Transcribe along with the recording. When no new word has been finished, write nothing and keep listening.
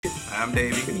I'm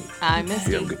Davey. I'm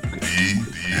Misty.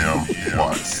 DM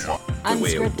Watts.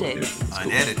 Unscripted.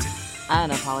 Unedited.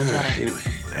 Unapologetic. Anyway,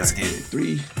 Let's get it.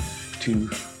 3, 2,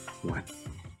 1.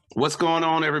 What's going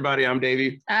on, everybody? I'm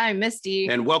Davey. I'm Misty.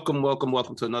 And welcome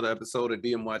to another episode of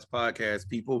DM Watts Podcast,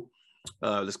 people.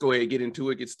 Let's go ahead and get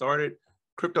into it, get started.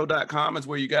 Crypto.com is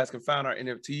where you guys can find our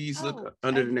NFTs. Look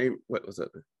under the name. What was that?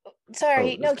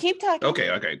 Sorry. No, keep talking.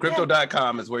 Okay.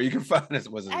 Crypto.com is where you can find us.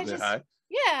 Was it a bit high?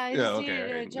 Yeah, I just okay. needed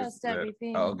to adjust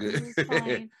everything. Oh,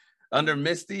 good. Under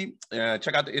Misty,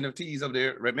 check out the NFTs up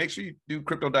there. Right? Make sure you do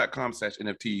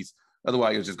crypto.com/NFTs.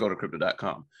 Otherwise, you'll just go to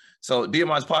crypto.com. So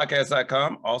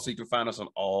DMWatchPodcast.com. Also, you can find us on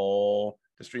all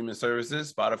the streaming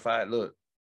services. Spotify. Look,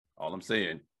 all I'm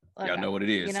saying. Y'all know what it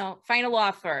is. You know, final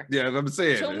offer. Yeah, I'm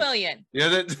saying. 2 million.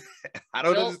 Yeah, I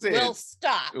don't understand. We'll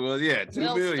stop. Well, yeah, 2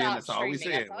 million. That's all we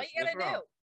said. That's all you gotta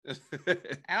do.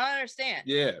 I don't understand.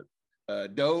 Yeah.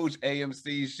 Doge,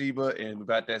 AMC, Shiba, and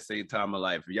about that same time of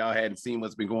life. If y'all hadn't seen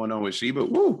what's been going on with Shiba,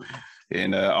 woo.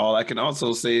 And all I can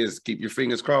also say is keep your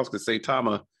fingers crossed because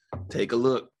Saitama, take a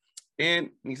look. And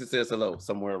Nisa says hello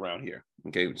somewhere around here.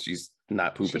 Okay, she's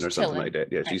not pooping or something like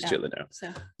that. Yeah, she's chilling now.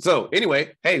 So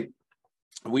anyway, hey,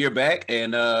 we are back,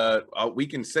 and we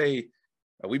can say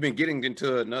we've been getting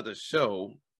into another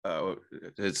show.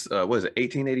 It's what is it,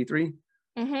 1883?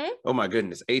 Mm-hmm. Oh my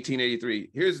goodness,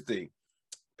 1883. Here's the thing.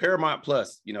 Paramount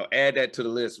Plus, add that to the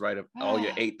list, right, of all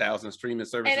your 8,000 streaming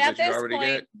services and at that you this already point,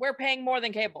 get. We're paying more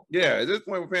than cable. Yeah, at this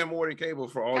point, we're paying more than cable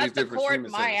for all these different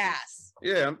streaming services. Ass.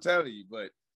 Yeah, I'm telling you,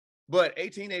 but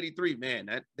 1883,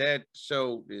 man, that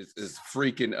show is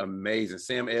freaking amazing.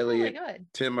 Sam Elliott,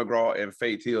 Tim McGraw, and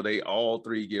Faith Hill, they all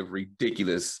three give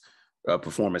ridiculous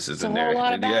performances in there.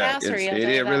 And yeah,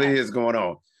 it really is going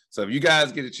on. So if you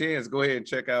guys get a chance, go ahead and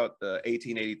check out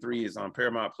 1883. It's on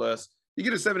Paramount Plus. You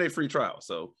get a 7-day free trial.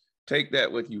 So take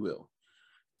that what you will.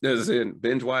 This is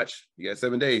binge watch. You got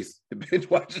 7 days to binge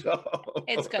watch it all.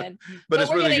 It's good. but it's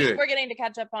really good. We're getting to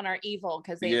catch up on our Evil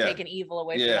because they've taken Evil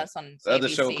away from us on the other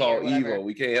ABC show called Evil.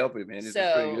 We can't help it, man. It's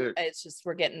pretty good. It's just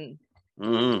we're getting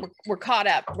we're caught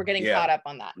up. We're getting caught up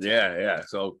on that. Yeah.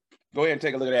 So go ahead and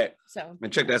take a look at that. So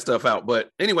and check that stuff out.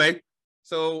 But anyway,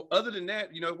 so other than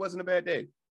that, it wasn't a bad day.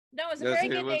 No, it was a very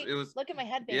good day. Look at my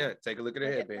headband. Yeah, take a look at the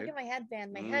headband. Look at my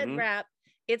headband, my head wrap.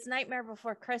 It's Nightmare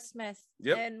Before Christmas.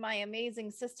 Yep. And my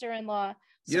amazing sister-in-law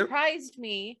surprised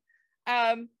me.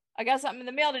 I got something in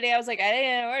the mail today. I was like, I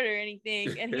didn't order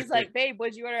anything. And he's like, babe,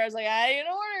 what'd you order? I was like, I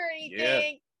didn't order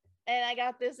anything. Yeah. And I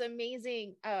got this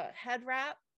amazing head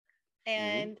wrap.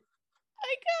 And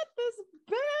I got this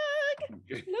bag.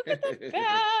 Look at the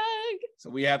bag. So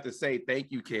we have to say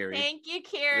thank you, Carrie. Thank you,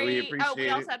 Carrie. Really appreciate we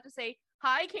also have to say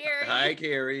hi, Carrie. Hi,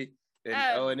 Carrie. And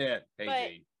Annette.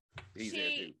 Hey, Jane. He's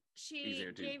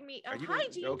there too. She gave me hi,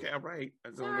 Gene. Okay, all right.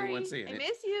 That's the only one saying it. I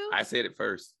miss you. I said it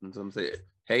first. And so I'm saying,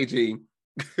 hey, Gene.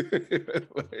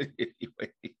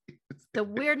 The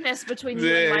weirdness between you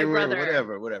and my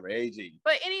brother. Whatever. Hey, Gene.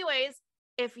 But anyways,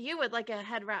 if you would like a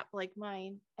head wrap like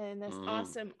mine and this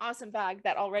awesome bag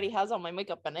that already has all my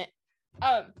makeup in it,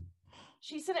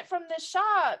 she sent it from this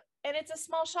shop. And it's a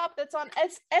small shop that's on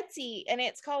Etsy, and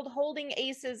it's called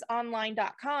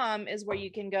holdingacesonline.com is where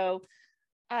you can go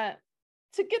to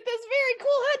get this very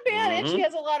cool headband. And she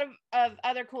has a lot of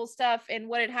other cool stuff. And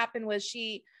what had happened was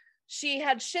she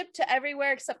had shipped to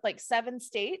everywhere except like 7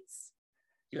 states.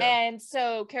 Yeah. And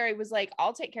so Carrie was like,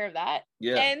 I'll take care of that.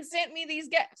 Yeah. And sent me these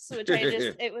gifts, which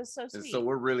it was so sweet. And so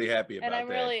we're really happy about that.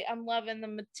 And I'm loving the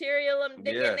material. I'm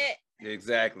digging it.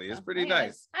 Exactly. It's pretty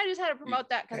nice. I just had to promote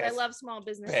that because I love small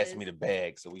businesses. Pass me the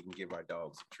bag so we can give our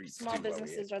dogs treats. Small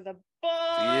businesses are the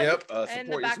bone. Yep. And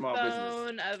the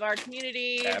backbone of our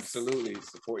community. Absolutely.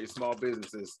 Support your small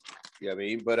businesses. Yeah, I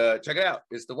mean, but check it out.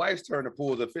 It's the wife's turn to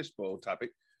pull the fishbowl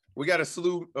topic. We got a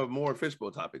slew of more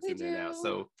fishbowl topics in there now.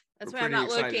 So that's why I'm not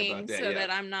looking so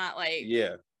that I'm not like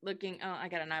looking. Oh, I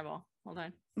got an eyeball. Hold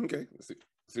on. Okay. Let's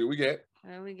see what we got.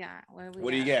 What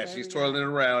do you got? She's twirling it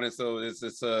around, and so it's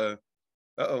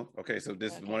okay, so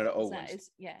this is one of the old ones.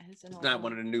 It's not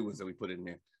one of the new ones that we put in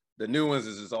there. The new ones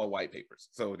is just all white papers.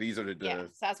 So these are so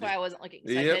that's why I wasn't looking.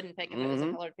 I didn't pick it. It was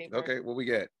a colored paper. Okay, what we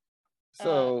got?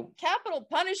 So capital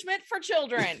punishment for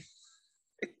children.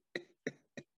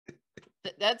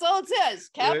 That's all it says.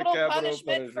 Capital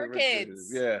punishment for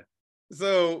kids. Yeah.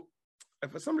 So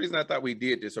for some reason I thought we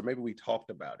did this, or maybe we talked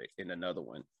about it in another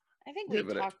one. I think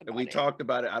we talked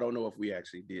about it. I don't know if we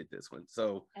actually did this one.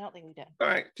 So I don't think we did. All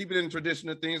right, keep it in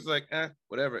traditional things like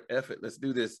whatever, F it, let's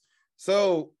do this.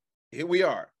 So here we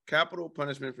are. Capital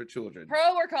punishment for children.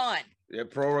 Pro or con? Yeah,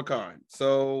 pro or con.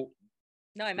 So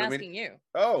no, I'm asking you.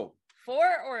 Oh. For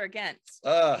or against?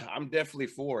 I'm definitely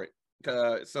for it.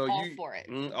 So all for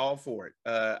it. All for it.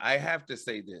 I have to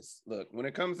say this. Look, when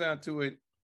it comes down to it,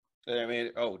 I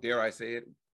mean, dare I say it,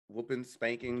 whoopings,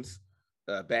 spankings,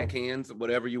 backhands,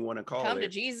 whatever you want to call it.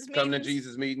 Come to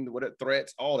Jesus meeting, what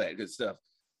threats, all that good stuff.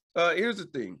 Here's the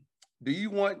thing. Do you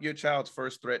want your child's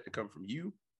first threat to come from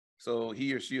you, so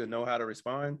he or she will know how to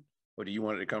respond? Or do you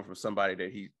want it to come from somebody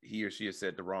that he or she has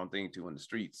said the wrong thing to in the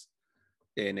streets,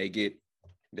 and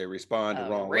they respond the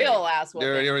wrong way? Real ass whooping.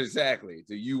 There, exactly.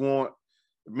 Do you want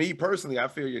me personally? I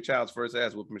feel your child's first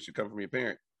ass whooping should come from your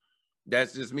parent.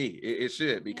 That's just me. It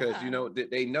should, because you know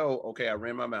they know. Okay, I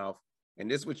ran my mouth, and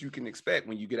this is what you can expect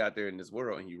when you get out there in this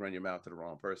world and you run your mouth to the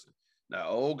wrong person. Now,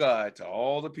 oh God, to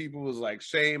all the people who's like,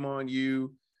 shame on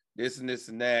you, this and this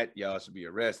and that. Y'all should be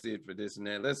arrested for this and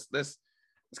that. Let's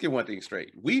get one thing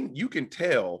straight. You can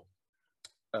tell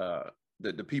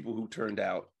the people who turned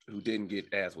out who didn't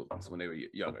get ass whoopings when they were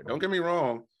younger. Don't get me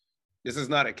wrong. This is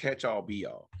not a catch-all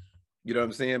be-all. You know what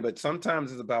I'm saying? But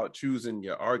sometimes it's about choosing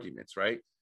your arguments, right?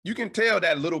 You can tell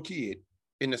that little kid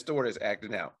in the store that's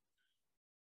acting out,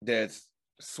 that's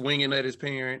swinging at his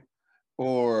parent,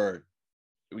 or,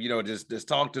 you know, just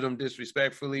talk to them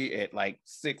disrespectfully at like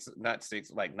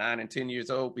 9 and 10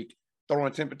 years old,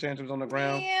 throwing temper tantrums on the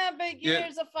ground. Yeah, but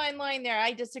there's a fine line there.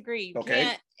 I disagree.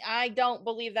 I don't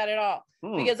believe that at all.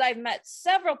 Because I've met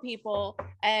several people,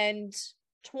 and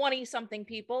 20-something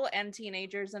people and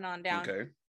teenagers and on down,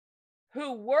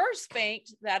 who were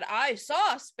spanked, that I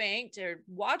saw spanked or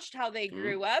watched how they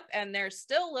grew up, and they're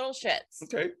still little shits.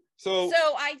 Okay. So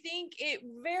I think it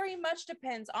very much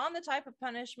depends on the type of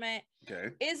punishment. Okay.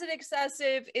 Is it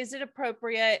excessive? Is it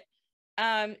appropriate?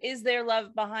 Is there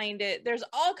love behind it? There's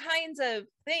all kinds of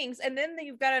things. And then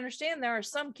you've got to understand there are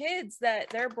some kids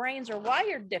that their brains are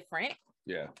wired different.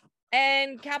 Yeah.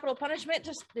 And capital punishment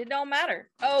it don't matter.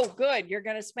 Oh, good. You're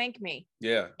going to spank me.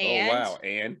 Yeah. And oh, wow.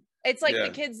 And it's like the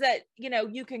kids that, you know,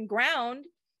 you can ground,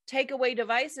 take away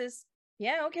devices.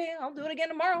 Yeah. Okay. I'll do it again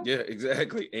tomorrow. Yeah,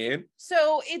 exactly. And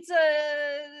so it's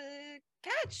a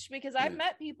catch, because I've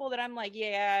met people that I'm like,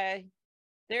 yeah,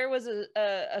 there was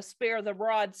a spare the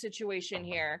rod situation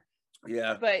here.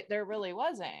 Yeah. But there really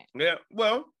wasn't. Yeah.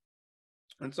 Well,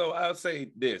 and so I'll say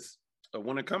this.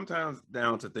 When it comes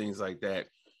down to things like that,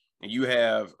 and you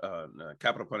have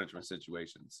capital punishment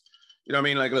situations, you know what I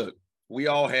mean? Like, look, we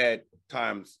all had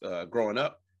times growing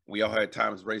up. We all had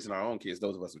times raising our own kids,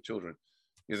 those of us with children.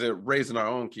 Is it raising our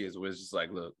own kids where it's just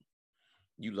like, look,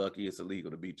 you lucky it's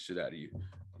illegal to beat the shit out of you.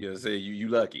 You know what I'm saying? You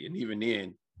lucky. And even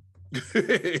then,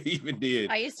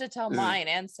 I used to tell mine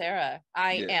and Sarah,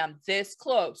 I am this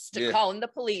close to calling the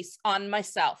police on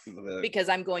myself because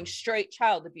I'm going straight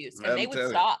child abuse, and they would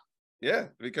stop. Yeah,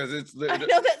 because it's. I know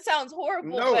that sounds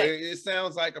horrible. No, it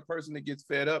sounds like a person that gets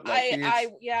fed up. Like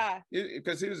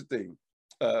because here's the thing,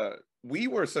 we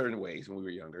were certain ways when we were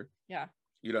younger. Yeah,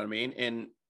 you know what I mean. And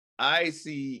I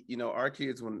see, you know, our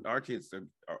kids when our kids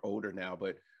are older now,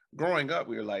 but growing up,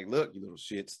 we were like, look, you little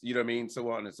shits, you know what I mean, so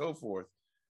on and so forth.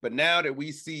 But now that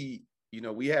we see, you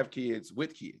know, we have kids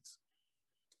with kids,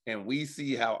 and we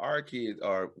see how our kids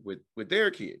are with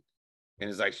their kid, and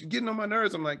it's like, she's getting on my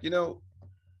nerves. I'm like, you know,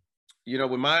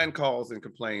 when mine calls and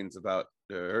complains about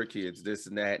her kids, this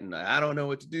and that, and I don't know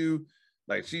what to do.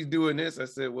 Like, she's doing this. I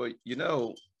said, well, you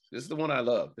know, this is the one I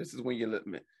love. This is when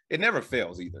it never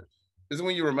fails either. This is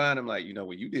when you remind them, like, you know,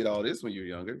 when you did all this when you were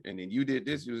younger, and then you did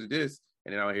this, you did this,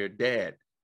 and then I hear, Dad,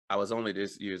 I was only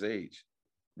this year's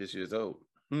old.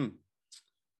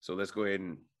 So let's go ahead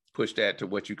and push that to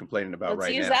what you're complaining about right now.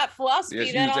 Let's use that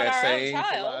philosophy then on our own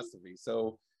child. Philosophy.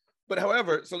 So, but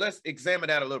however, so let's examine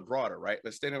that a little broader, right?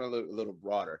 Let's stand it a little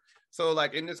broader. So,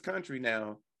 like in this country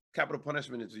now, capital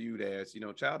punishment is viewed as, you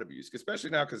know, child abuse,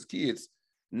 especially now because kids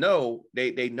know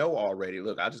they know already.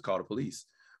 Look, I just call the police.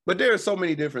 But there are so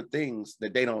many different things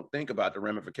that they don't think about the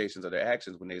ramifications of their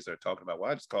actions when they start talking about,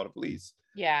 well, I just call the police.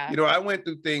 Yeah. You know, I went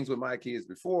through things with my kids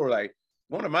before, like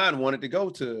one of mine wanted to go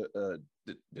to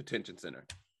the detention center.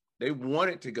 They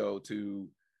wanted to go to,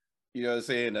 you know what I'm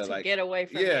saying? To get away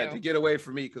from you. To get away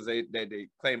from me, because they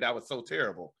claimed I was so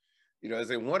terrible. You know what I'm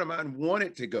saying? One of mine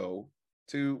wanted to go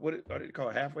to, what are they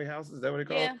called? Halfway houses? Is that what they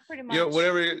call it? Yeah, pretty much. You know,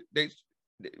 whatever, they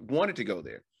wanted to go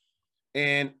there.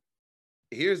 And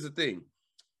here's the thing.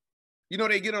 You know,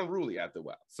 they get unruly after a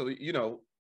while. So, you know,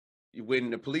 when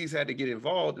the police had to get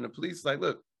involved, and the police like,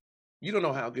 look, you don't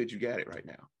know how good you got it right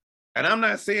now. And I'm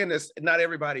not saying this, not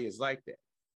everybody is like that.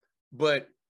 But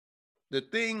the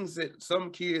things that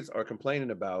some kids are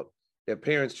complaining about, their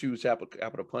parents choose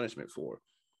capital punishment for,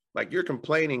 like you're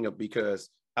complaining of because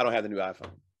I don't have the new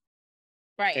iPhone.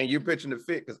 Right. And you're pitching the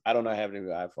fit because I don't have the new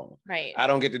iPhone. Right. I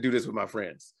don't get to do this with my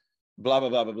friends. Blah, blah,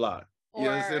 blah, blah, blah. You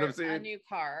understand what I'm saying? A new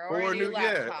car, or a new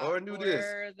laptop, or a new this,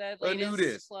 a new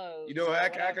this. Clothes, you know, I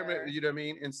can, you know what I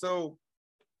mean? And so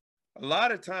a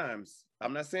lot of times,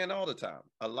 I'm not saying all the time,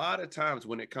 a lot of times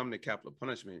when it comes to capital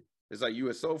punishment, it's like you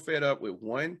are so fed up with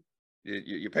one,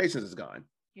 your patience is gone.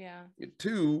 Yeah.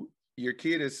 Two, your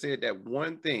kid has said that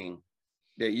one thing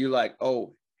that you're like,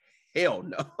 oh, hell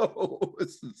no.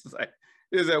 It's like,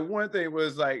 there's that one thing where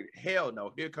it's like, hell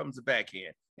no, here comes the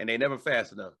backhand. And they never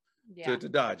fast enough to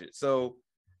dodge it. So,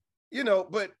 you know,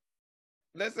 but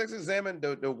let's examine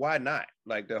the why not.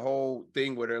 Like the whole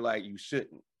thing where they're like, you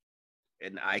shouldn't.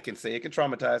 And I can say it can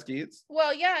traumatize kids.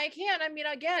 Well, yeah, I can. I mean,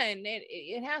 again,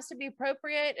 it has to be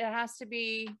appropriate. It has to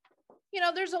be, you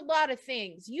know, there's a lot of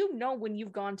things, you know, when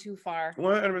you've gone too far.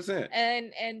 100%.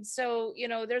 And so, you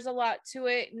know, there's a lot to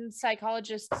it. And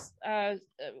psychologists,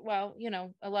 well, you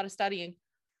know, a lot of studying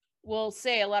will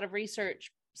say, a lot of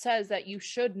research says that you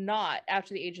should not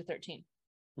after the age of 13.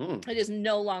 It is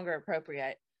no longer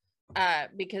appropriate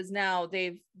because now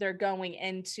they're going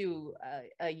into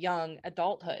a young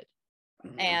adulthood.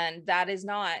 And that is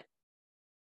not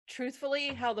truthfully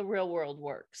how the real world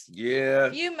works. Yeah.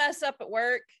 If you mess up at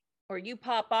work or you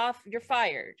pop off, you're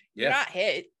fired. You're not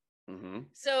hit.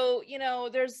 So, you know,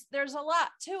 there's a lot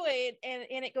to it,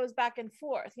 and it goes back and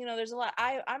forth. You know, there's a lot.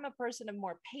 I'm a person of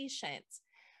more patience,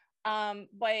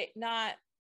 but not,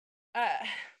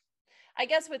 I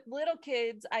guess with little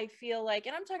kids, I feel like,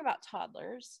 and I'm talking about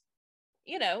toddlers,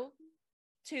 you know,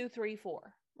 2, 3,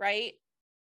 4, right?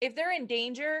 If they're in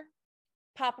danger,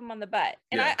 pop them on the butt.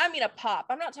 And I mean a pop.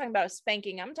 I'm not talking about a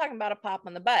spanking. I'm talking about a pop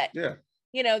on the butt. Yeah.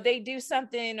 You know, they do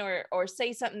something or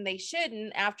say something they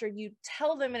shouldn't after you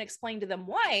tell them and explain to them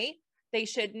why they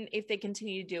shouldn't if they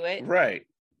continue to do it. Right.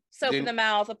 Soap in the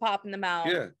mouth, a pop in the mouth.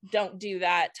 Yeah. Don't do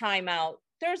that. Time out.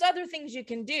 There's other things you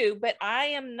can do, but I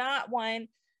am not one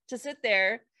to sit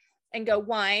there and go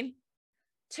 1,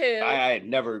 2. I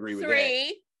never agree with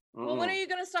 3. Well, when are you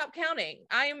going to stop counting?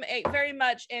 I am very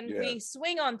much, and we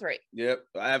swing on 3. Yep.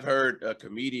 I've heard a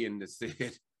comedian that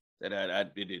said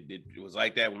that it was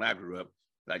like that when I grew up.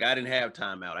 Like I didn't have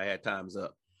timeout. I had times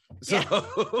up. So,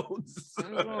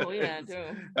 oh yeah, too.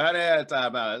 I didn't have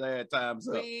timeout. I had times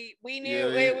up. We knew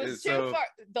it was too far.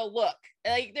 The look,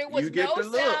 like there was no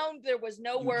sound, there was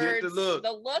no words.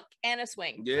 The look and a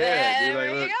swing. Yeah,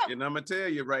 there you go. And I'm gonna tell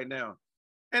you right now.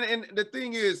 And the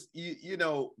thing is, you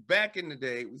know, back in the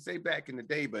day, we say back in the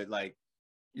day, but like,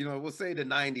 you know, we'll say the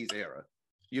 90s era.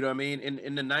 You know what I mean?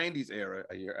 In the 90s era,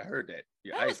 I heard that.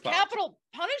 That was capital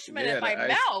punishment in my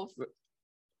mouth.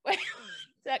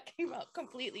 That came out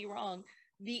completely wrong.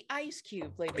 The ice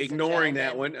cube, ladies. Ignoring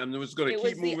that one, I'm just going to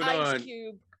keep moving on. Ice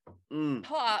cube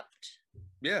popped.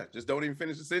 Yeah, just don't even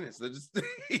finish the sentence.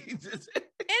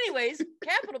 Anyways,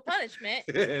 capital punishment.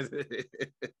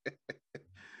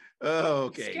 Oh,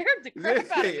 okay. Scared the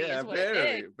crap out of me.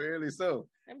 Yeah, apparently so.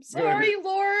 I'm sorry,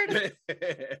 Lord.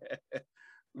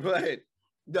 But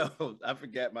no, I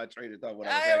forgot my train of thought. What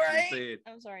I was actually saying.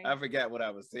 I'm sorry. I forgot what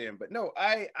I was saying. But no,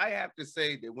 I have to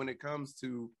say that when it comes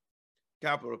to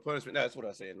capital punishment, that's what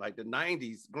I said. Like the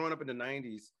 90s, growing up in the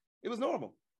 90s, it was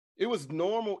normal. It was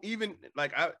normal, even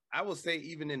like I will say,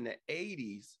 even in the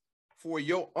 80s, for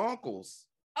your uncles.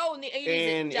 Oh, in the 80s,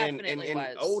 it definitely was.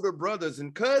 And older brothers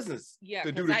and cousins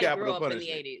to do the capital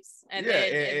punishment. In the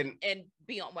 80s. And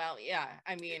beyond, well, yeah,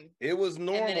 I mean. It was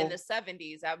normal. And then in the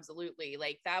 70s, absolutely.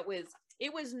 Like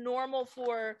it was normal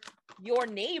for your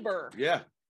neighbor. Yeah.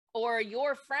 Or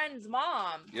your friend's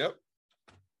mom. Yep.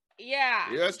 Yeah.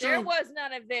 That's true. There was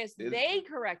none of this. They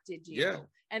corrected you. Yeah.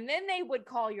 And then they would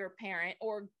call your parent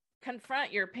or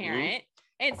confront your parent.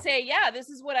 And say, yeah, this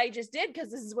is what I just did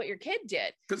because this is what your kid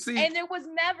did. And there was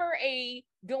never a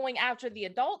going after the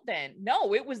adult then.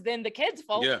 No, it was then the kid's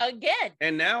fault again.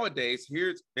 And nowadays,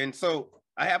 so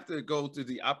I have to go to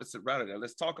the opposite route of that.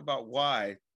 Let's talk about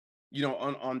why, you know,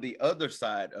 on the other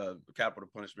side of capital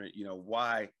punishment, you know,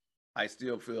 why I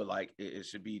still feel like it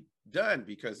should be done.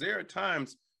 Because there are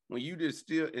times when you just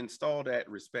still install that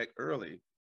respect early.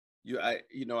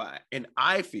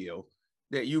 I feel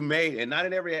that you made, and not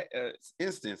in every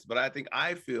instance, but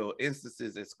I feel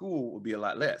instances at school would be a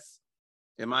lot less,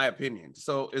 in my opinion.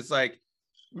 So it's like,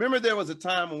 remember there was a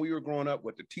time when we were growing up,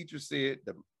 what the teacher said,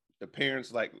 the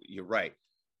parents like, you're right.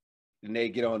 And they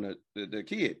get on the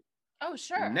kid. Oh,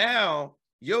 sure. Now,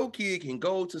 your kid can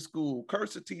go to school,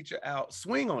 curse the teacher out,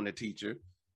 swing on the teacher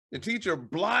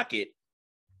block it,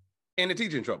 and the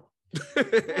teacher in trouble. Well,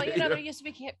 you know, there used to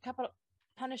be capital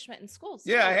punishment in schools.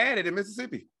 Yeah, I had it in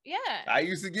Mississippi. Yeah, I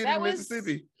used to get it in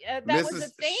Mississippi. That was a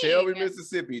thing. Shelby,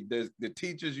 Mississippi. The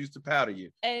teachers used to powder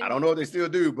you. And I don't know if they still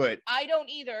do, but I don't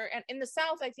either. And in the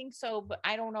South, I think so, but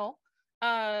I don't know.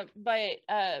 But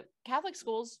Catholic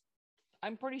schools,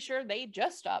 I'm pretty sure they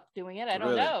just stopped doing it. I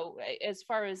don't know, as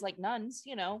far as like nuns,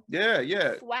 you know.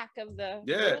 Yeah. Thwack of the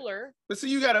ruler. But see,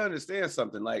 you got to understand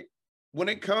something. Like when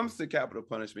it comes to capital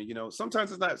punishment, you know,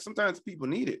 sometimes it's not. Sometimes people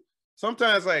need it.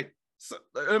 Sometimes, like,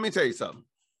 let me tell you something.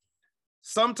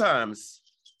 Sometimes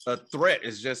a threat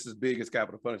is just as big as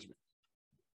capital punishment.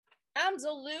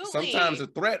 Absolutely. Sometimes a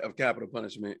threat of capital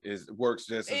punishment works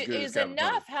just as good as capital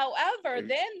enough. Punishment. However,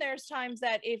 then there's times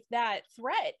that if that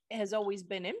threat has always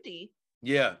been empty.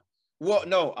 Yeah. Well,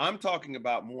 no, I'm talking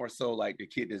about more so like the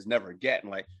kid that's never getting,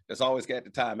 like, that's always got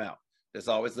the timeout. There's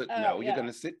always you're going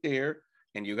to sit there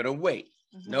and you're going to wait.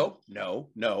 Nope, no,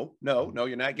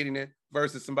 you're not getting it.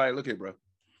 Versus somebody, look here, bro.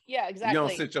 Yeah, exactly. You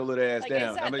don't sit your little ass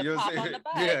down. I mean, you're pop on the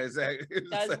butt exactly.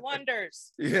 Does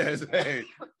wonders. Yeah, exactly.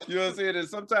 You know what I'm saying? And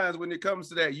sometimes when it comes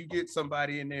to that, you get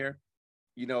somebody in there,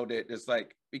 you know, that it's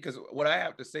like, because what I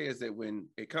have to say is that when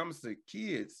it comes to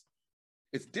kids,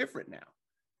 it's different now.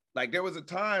 Like there was a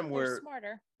time where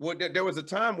there was a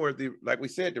time where like we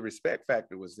said, the respect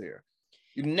factor was there.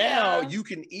 Now you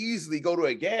can easily go to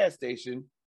a gas station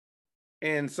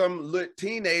and some little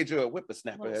teenager, a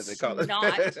whippersnapper, as they call it.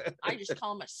 I just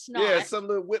call him a snot. Yeah, some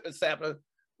little whippersnapper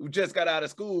who just got out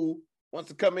of school wants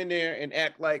to come in there and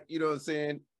act like, you know what I'm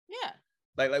saying? Yeah.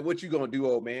 Like what you gonna do,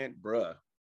 old man? Bruh.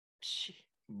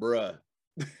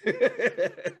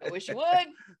 I wish you would.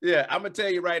 Yeah, I'm gonna tell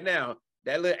you right now,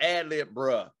 that little ad lib,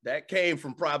 bruh, that came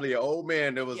from probably an old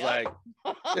man that was like,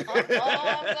 I'm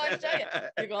gonna tell you,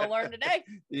 you're gonna learn today.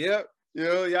 Yep. You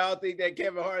know, y'all think that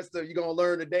Kevin Hart stuff you're gonna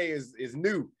learn today is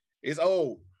new. It's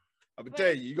old. I'm gonna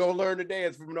tell you, you're gonna learn today.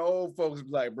 It's from the old folks.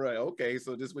 Like, bro, okay,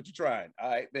 so this is what you're trying. All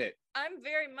right, bet. I'm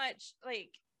very much like,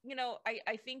 you know,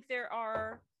 I think there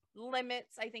are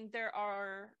limits. I think there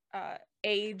are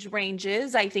age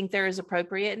ranges. I think there is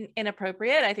appropriate and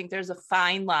inappropriate. I think there's a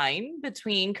fine line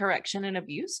between correction and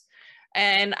abuse.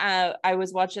 And I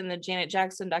was watching the Janet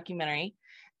Jackson documentary,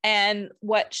 and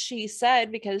what she said,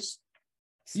 because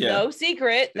it's no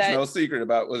secret that no secret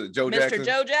about, was it Joe Jackson? Mr.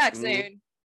 Joe Jackson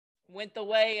went the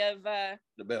way of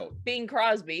the belt, Bing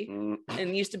Crosby,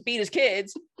 and used to beat his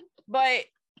kids. But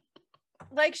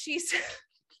like she said,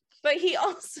 but he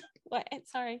also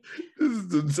sorry. This is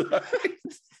the time.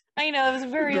 I know it was a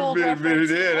very old reference.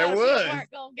 Yeah, that was.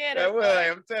 That was.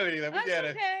 I'm telling you, we got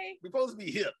it. Okay. We're supposed to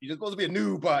be hip. You're supposed to be a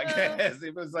new podcast.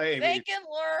 It was like, they can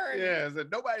learn. Yeah, so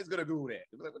nobody's gonna Google that.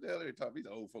 Like, what the hell are they talking? These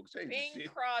old folks change. Bing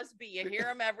Crosby, you hear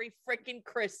him every freaking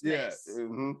Christmas.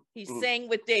 Yeah. He sang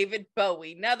with David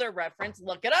Bowie. Another reference.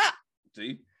 Look it up.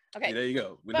 See? Okay. Yeah, there you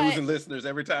go. We're losing listeners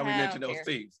every time we mention those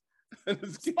things.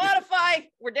 Spotify,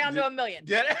 we're down to 1 million.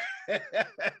 Get it?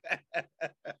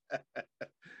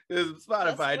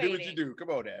 Spotify, do what you do. Come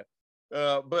on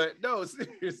now. But no,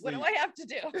 seriously. What do I have to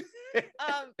do?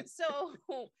 So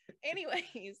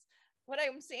anyways, what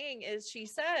I'm saying is she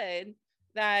said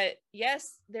that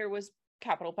yes, there was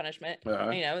capital punishment.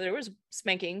 You know, there was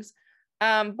spankings.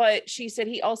 But she said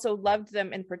he also loved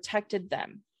them and protected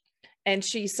them. And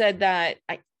she said that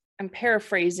I'm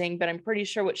paraphrasing, but I'm pretty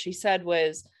sure what she said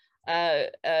was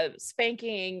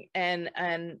spanking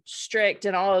and strict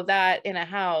and all of that in a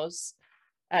house,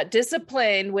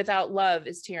 discipline without love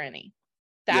is tyranny.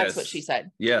 That's what she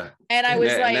said. Yeah. And I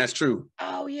was like, and that's true.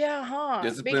 Oh yeah, huh?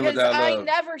 Discipline because I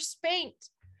never spanked.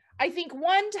 I think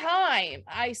one time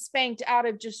I spanked out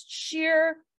of just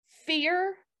sheer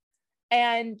fear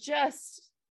and just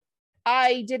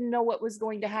I didn't know what was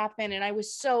going to happen and I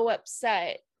was so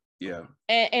upset. Yeah.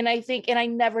 And I think, and I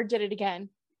never did it again,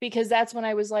 because that's when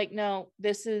I was like, no,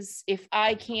 this is, if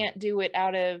I can't do it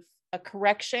out of a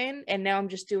correction and now I'm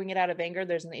just doing it out of anger,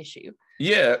 there's an issue.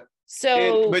 Yeah.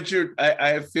 So, but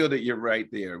I feel that you're right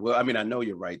there. Well, I mean, I know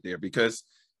you're right there, because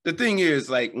the thing is,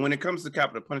 like, when it comes to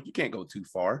capital punishment, you can't go too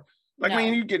far. Like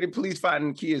when you get the police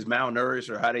fighting kids malnourished,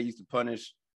 or how they used to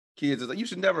punish kids, it's like, you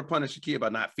should never punish a kid by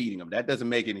not feeding them. That doesn't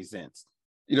make any sense.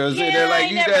 You know what I'm saying? They're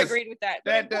like, I never agreed with that.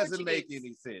 That doesn't make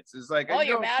any sense. It's like, oh,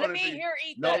 you're mad at me? Here,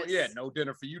 eat this. Yeah, no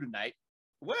dinner for you tonight.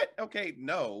 What? Okay,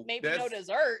 no. Maybe no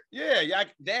dessert. Yeah,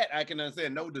 that I can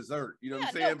understand. No dessert. You know what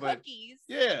I'm saying? No cookies.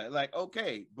 Yeah, like,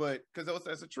 okay, but because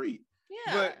that's a treat.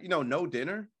 Yeah. But, you know, no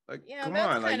dinner. Like, come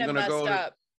that's on. Like, you're going to go.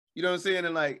 Up. You know what I'm saying?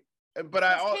 And like, but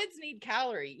kids need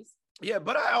calories. Yeah,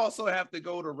 but I also have to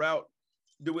go the route.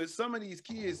 With some of these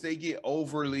kids, they get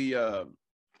overly,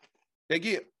 they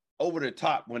get over the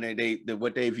top when they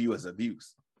what they view as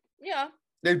abuse. Yeah.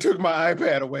 They took my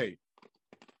iPad away.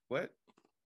 What?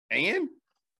 And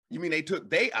you mean they took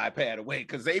their iPad away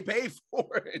because they paid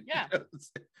for it? Yeah.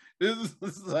 You know,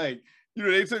 this is like, you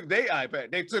know, they took their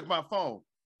iPad. They took my phone.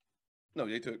 No,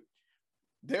 they took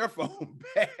their phone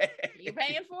back. You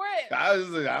paying for it?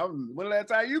 When the last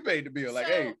time you paid the bill? Like,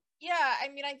 hey. Yeah, I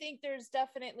mean, I think there's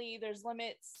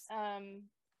limits.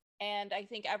 And I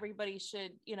think everybody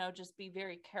should, just be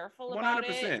very careful about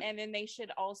 100%. it. And then they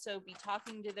should also be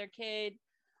talking to their kid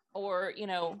or,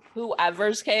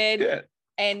 whoever's kid. Yeah.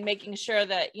 And making sure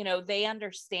that, they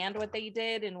understand what they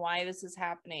did and why this is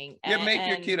happening. Yeah, make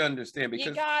your kid understand, because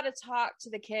you got to talk to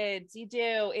the kids. You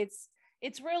do.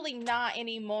 It's really not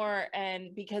anymore.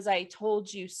 And because I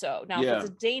told you so. Now, if it's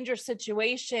a dangerous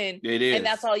situation, it is, and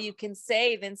that's all you can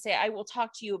say, then say, I will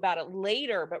talk to you about it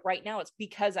later. But right now it's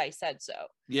because I said so.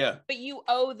 Yeah. But you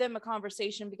owe them a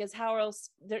conversation, because how else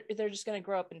they're just going to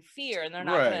grow up in fear and they're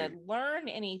not going to learn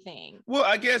anything. Well,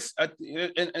 I guess,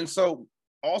 and so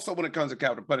also when it comes to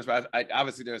capital punishment,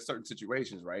 obviously there are certain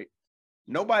situations, right?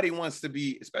 Nobody wants to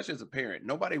be, especially as a parent,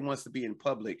 nobody wants to be in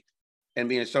public and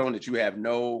being shown that you have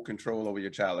no control over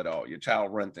your child at all. Your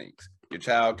child run things. Your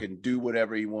child can do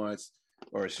whatever he wants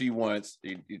or she wants.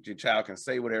 Your child can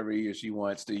say whatever he or she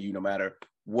wants to you, no matter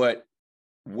what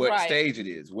stage it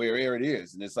is, wherever it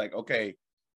is. And it's like, okay,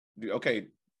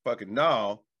 fucking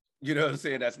no. You know what I'm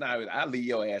saying? That's not, I'll leave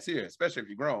your ass here, especially if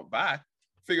you're grown. Bye.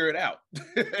 Figure it out.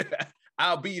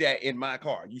 I'll be that in my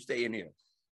car. You stay in here.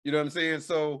 You know what I'm saying?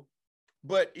 So,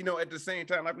 but, at the same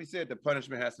time, like we said, the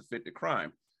punishment has to fit the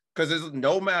crime. Because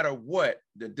no matter what,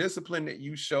 the discipline that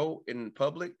you show in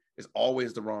public is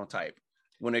always the wrong type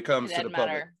when it comes to the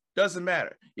public. Doesn't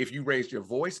matter. If you raised your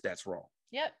voice, that's wrong.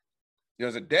 Yep.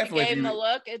 Definitely. You gave him a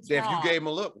look, it's wrong. If you gave him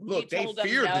a look, they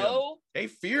fear them. They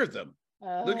fear them.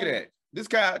 Look at that. This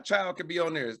child could be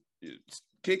on there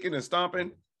kicking and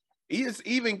stomping. He is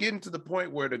even getting to the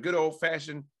point where the good old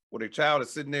fashioned, where the child is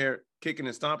sitting there kicking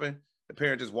and stomping, the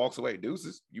parent just walks away.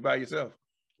 Deuces, you by yourself.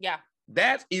 Yeah.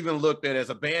 That's even looked at as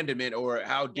abandonment, or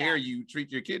how dare you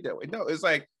treat your kid that way. No, it's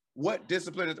like, what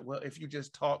discipline is, well, if you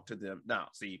just talk to them. Now,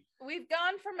 see, we've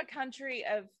gone from a country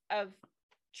of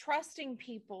trusting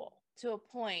people to a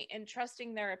point and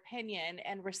trusting their opinion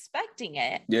and respecting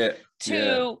it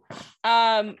to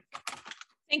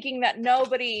thinking that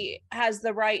nobody has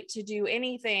the right to do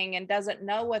anything and doesn't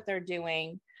know what they're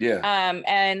doing.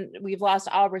 And we've lost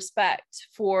all respect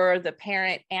for the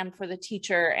parent and for the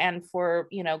teacher and for,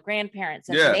 grandparents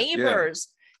and neighbors.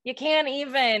 You can't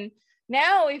even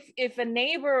now, if a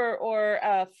neighbor or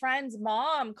a friend's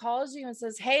mom calls you and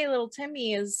says, hey, little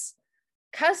Timmy is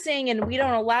cussing and we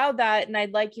don't allow that, and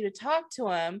I'd like you to talk to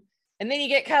him. And then you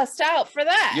get cussed out for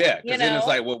that. Yeah, because then it's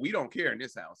like, well, we don't care in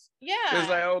this house. Yeah. It's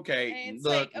like, okay,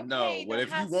 look, no. But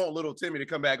if you want little Timmy to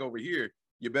come back over here,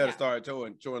 you better start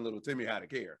showing little Timmy how to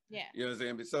care. Yeah. You know what I'm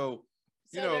saying? But so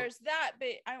there's that, but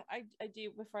I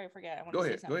do, before I forget, I want to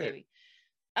say something, baby.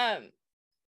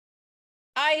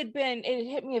 It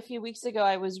hit me a few weeks ago.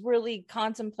 I was really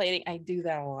contemplating. I do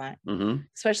that a lot,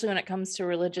 especially when it comes to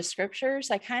religious scriptures.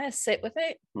 I kind of sit with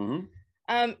it.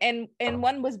 And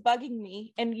one was bugging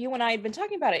me, and you and I had been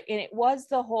talking about it, and it was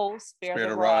the whole spare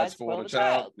the rod, spoil the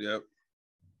child. Yep.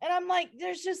 And I'm like,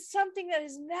 there's just something that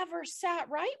has never sat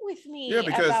right with me. Yeah,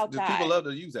 because people love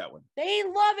to use that one. They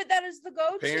love it. That is the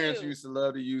go-to. Parents used to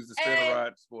love to use the spare the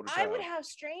rod, spoil the child. I would have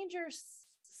strangers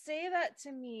say that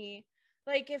to me,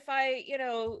 like if I,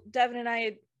 Devin and I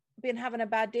had been having a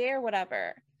bad day or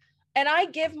whatever. And I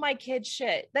give my kids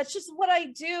shit. That's just what I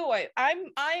do.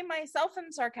 I myself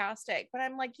am sarcastic, but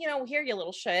I'm like, here, you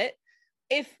little shit.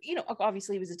 If,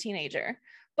 obviously he was a teenager,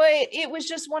 but it was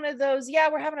just one of those,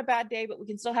 we're having a bad day, but we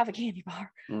can still have a candy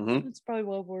bar. It's probably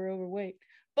why we're overweight.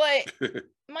 But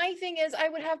my thing is,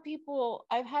 I've had people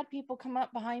come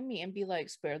up behind me and be like,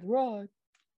 spare the rod.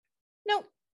 No,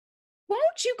 why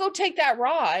don't you go take that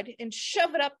rod and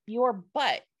shove it up your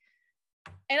butt?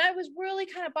 And I was really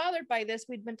kind of bothered by this.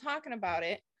 We'd been talking about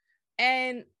it,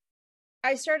 and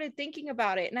I started thinking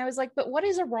about it, and I was like, but what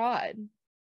is a rod?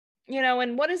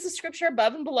 And what is the scripture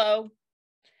above and below?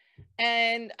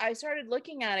 And I started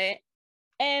looking at it,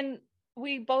 and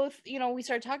we both, we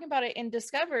started talking about it and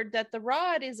discovered that the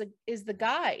rod is the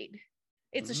guide.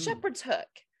 It's a shepherd's hook,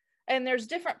 and there's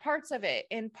different parts of it.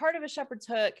 And part of a shepherd's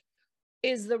hook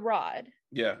is the rod.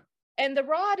 Yeah. And the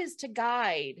rod is to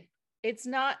guide. It's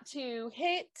not to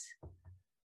hit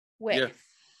with.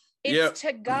 It's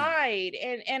to guide.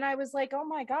 And I was like, oh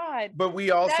my God. But we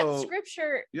also, that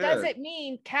scripture doesn't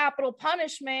mean capital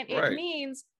punishment. It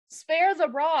means spare the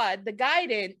rod, the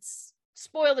guidance,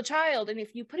 spoil the child. And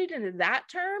if you put it into that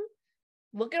term,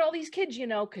 look at all these kids,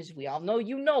 because we all know,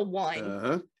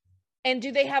 one. And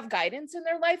do they have guidance in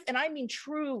their life? And I mean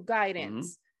true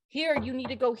guidance. Here, you need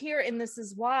to go here, and this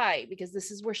is why, because this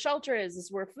is where shelter is, this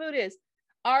is where food is.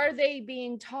 Are they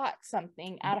being taught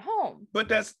something at home? But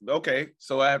that's okay.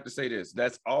 So I have to say this.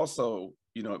 That's also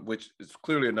you know, which is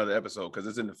clearly another episode because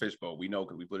it's in the fishbowl. We know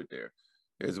because we put it there.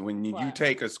 Is when you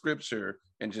take a scripture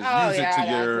and just use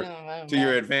it to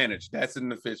your advantage. That's in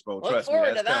the fishbowl. Trust me,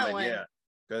 that's coming. One. Yeah,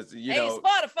 because you know,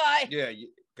 Spotify. Yeah,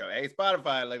 hey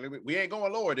Spotify. Like we ain't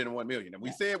going lower than 1 million. And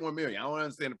we said 1 million. I don't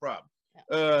understand the problem.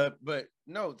 Yeah. But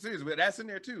no, seriously, that's in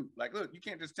there too. Like, look, you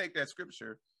can't just take that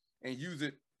scripture and use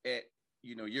it at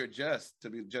you're just to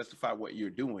justify what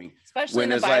you're doing. Especially in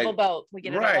the Bible Belt, we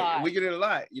get it a lot. We get it a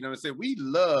lot. You know what I'm saying? We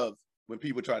love when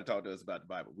people try to talk to us about the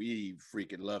Bible. We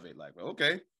freaking love it. Like,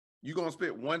 okay, you're going to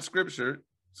spit one scripture.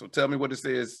 So tell me what it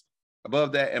says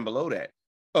above that and below that.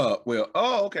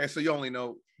 Okay. So you only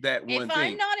know that one thing. If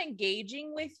I'm not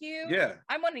engaging with you,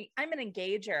 I'm an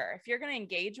engager. If you're going to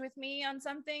engage with me on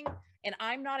something and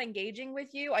I'm not engaging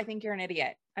with you, I think you're an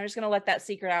idiot. I'm just going to let that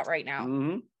secret out right now.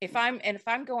 Mm-hmm. If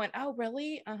I'm going, oh,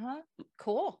 really?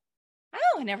 Cool.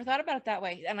 Oh, I never thought about it that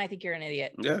way. And I think you're an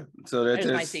idiot. Yeah. So that's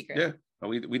my secret. Yeah.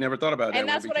 We never thought about that. And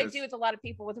that's what I do with a lot of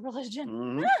people with religion.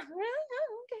 Mm-hmm. Okay.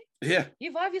 Yeah.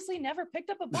 You've obviously never picked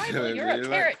up a Bible. You're a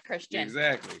carrot Christian.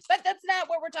 Exactly. But that's not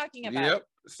what we're talking about. Yep.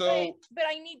 So but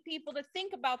I need people to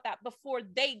think about that before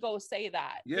they go say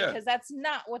that. Yeah. Because that's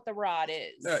not what the rod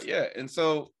is. Yeah. And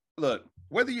so look,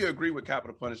 whether you agree with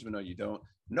capital punishment or you don't,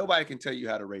 nobody can tell you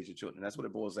how to raise your children. That's what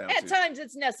it boils down to. At times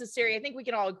it's necessary. I think we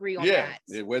can all agree on that.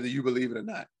 Yeah, whether you believe it or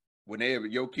not. When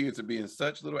your kids are being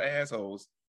such little assholes,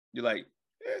 you're like,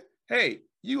 hey,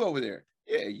 you over there.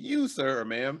 Yeah, you, sir or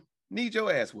ma'am, need your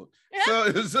ass whooped. Yeah. So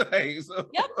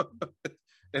yep.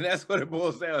 And that's what it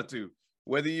boils down to,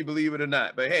 whether you believe it or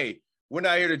not. But hey, we're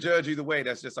not here to judge either way.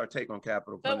 That's just our take on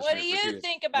capital punishment. But what do you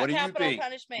think about capital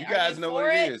punishment? You guys know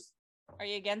what it is. Are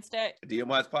you against it?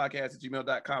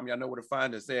 DMWatchPodcast@gmail.com. Y'all know where to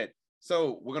find us at.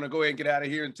 So we're going to go ahead and get out of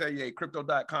here and tell you,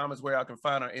 crypto.com is where y'all can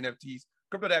find our NFTs.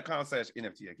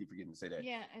 Crypto.com/NFT. I keep forgetting to say that.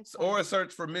 Yeah. Or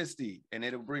search for Misty, and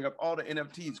it'll bring up all the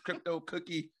NFTs. Crypto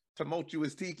Cookie,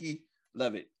 Tumultuous Tiki.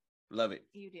 Love it. Love it.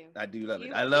 You do. I do love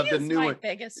it. I love the new one.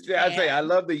 Yeah, I say I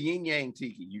love the Yin Yang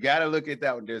Tiki. You got to look at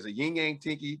that one. There's a Yin Yang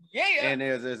Tiki. Yeah. And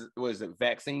there's what is it?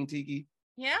 Vaccine Tiki.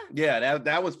 Yeah. Yeah,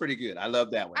 that was pretty good. I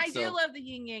love that one. I do love the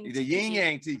Yin Yang. The Yin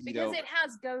Yang Tiki because it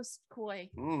has ghost koi.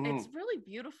 Mm-hmm. It's really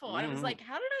beautiful. And I was like,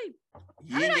 how did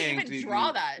I even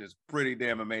draw that? It's pretty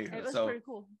damn amazing. It was pretty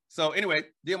cool. So anyway,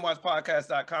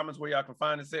 DMWatchPodcast.com is where y'all can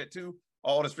find us at too.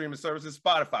 All the streaming services,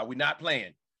 Spotify. We're not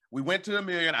playing. We went to 1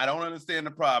 million. I don't understand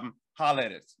the problem. Holla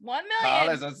at us. 1 million.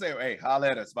 Holla at us. Say, hey, holla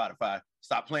at us, Spotify.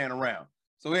 Stop playing around.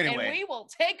 So anyway, and we will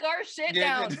take our shit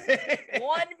down. 1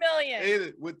 million.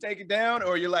 Either we'll take it down,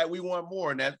 or you're like, we want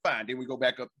more, and that's fine. Then we go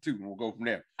back up to 2, and we'll go from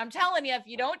there. I'm telling you, if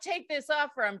you don't take this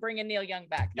offer, I'm bringing Neil Young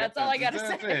back. That's all I gotta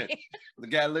say. We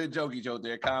got a little jokey joke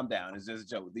there. Calm down. It's just a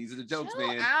joke. These are the jokes,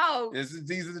 man. Out.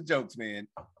 These are the jokes, man.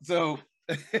 So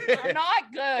they're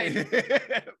not good,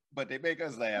 but they make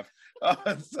us laugh.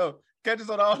 So catch us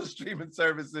on all the streaming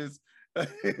services.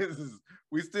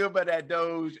 We still by that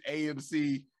Doge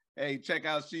AMC. Hey, check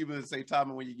out Sheba and say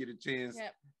Tama when you get a chance.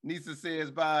 Yep. Nisa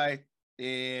says bye.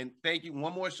 And thank you.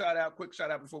 One more shout out, quick shout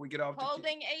out before we get off.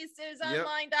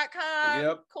 HoldingAcesOnline.com.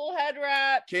 Yep. Cool head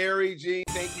wrap. Carrie G,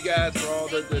 thank you guys for all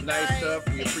the nice stuff.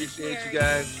 We appreciate you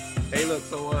guys. Hey, look,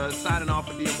 so signing off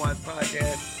for DM Watts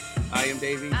Podcast. I am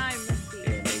Davey. I'm Misty.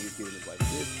 And Davey's giving us like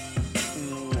this.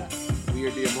 We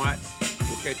are DM Watts.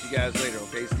 We'll catch you guys later,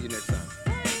 okay? See you next time.